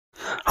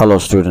Hello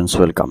students,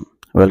 welcome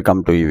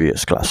to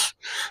EVS class.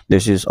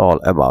 This is all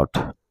about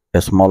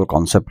a small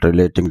concept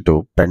relating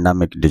to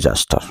pandemic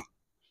disaster,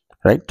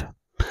 right?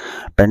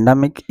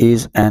 Pandemic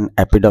is an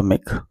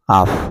epidemic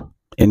of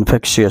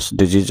infectious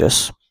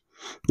diseases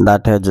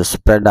that has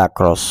spread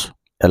across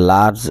a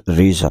large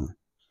region,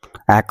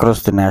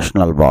 across the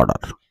national border,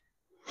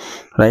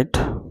 right?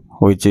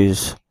 which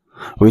is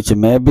which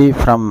may be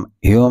from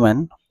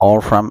human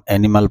or from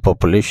animal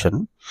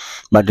population,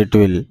 but it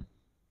will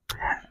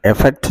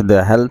affect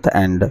the health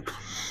and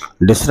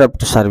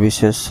disrupt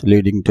services,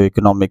 leading to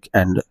economic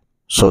and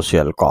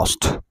social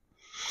cost.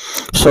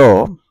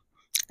 So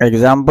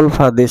example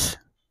for this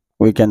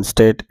we can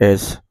state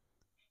is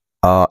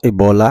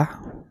Ebola,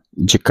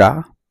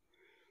 Zika,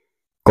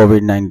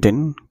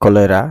 COVID-19,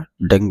 cholera,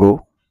 dengue,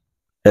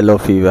 yellow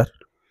fever,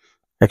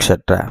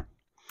 etc.,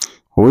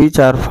 which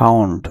are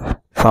found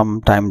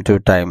from time to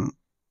time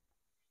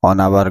on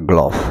our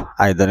globe,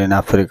 either in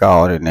Africa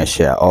or in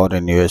Asia or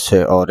in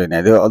USA or in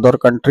any other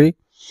country.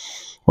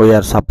 We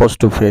are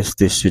supposed to face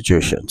these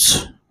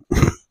situations.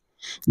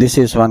 This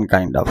is one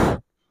kind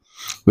of,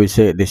 we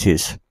say this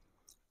is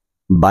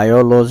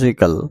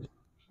biological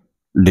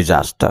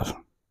disaster,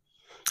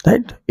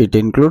 right? It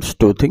includes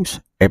two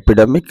things: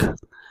 epidemic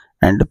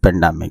and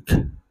pandemic.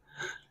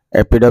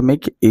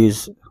 Epidemic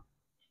is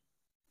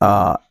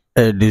a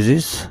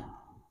disease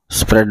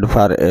spread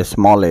for a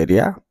small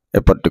area,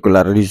 a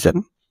particular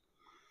region,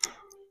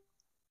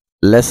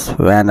 less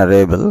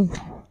vulnerable,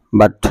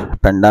 but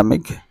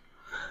pandemic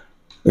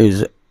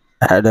is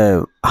at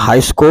a high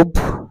scope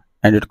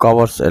and it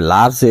covers a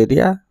large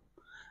area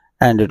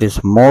and it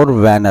is more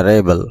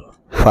vulnerable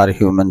for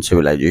human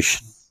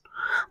civilization.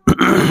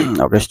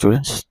 Okay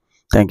students,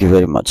 thank you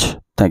very much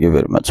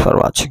for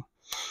watching.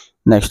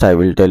 Next I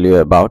will tell you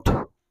about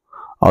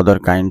other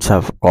kinds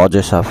of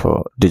causes of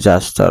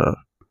disaster,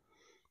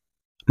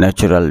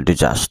 natural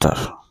disaster.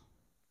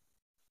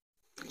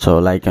 So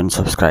like and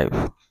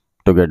subscribe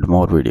to get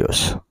more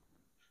videos.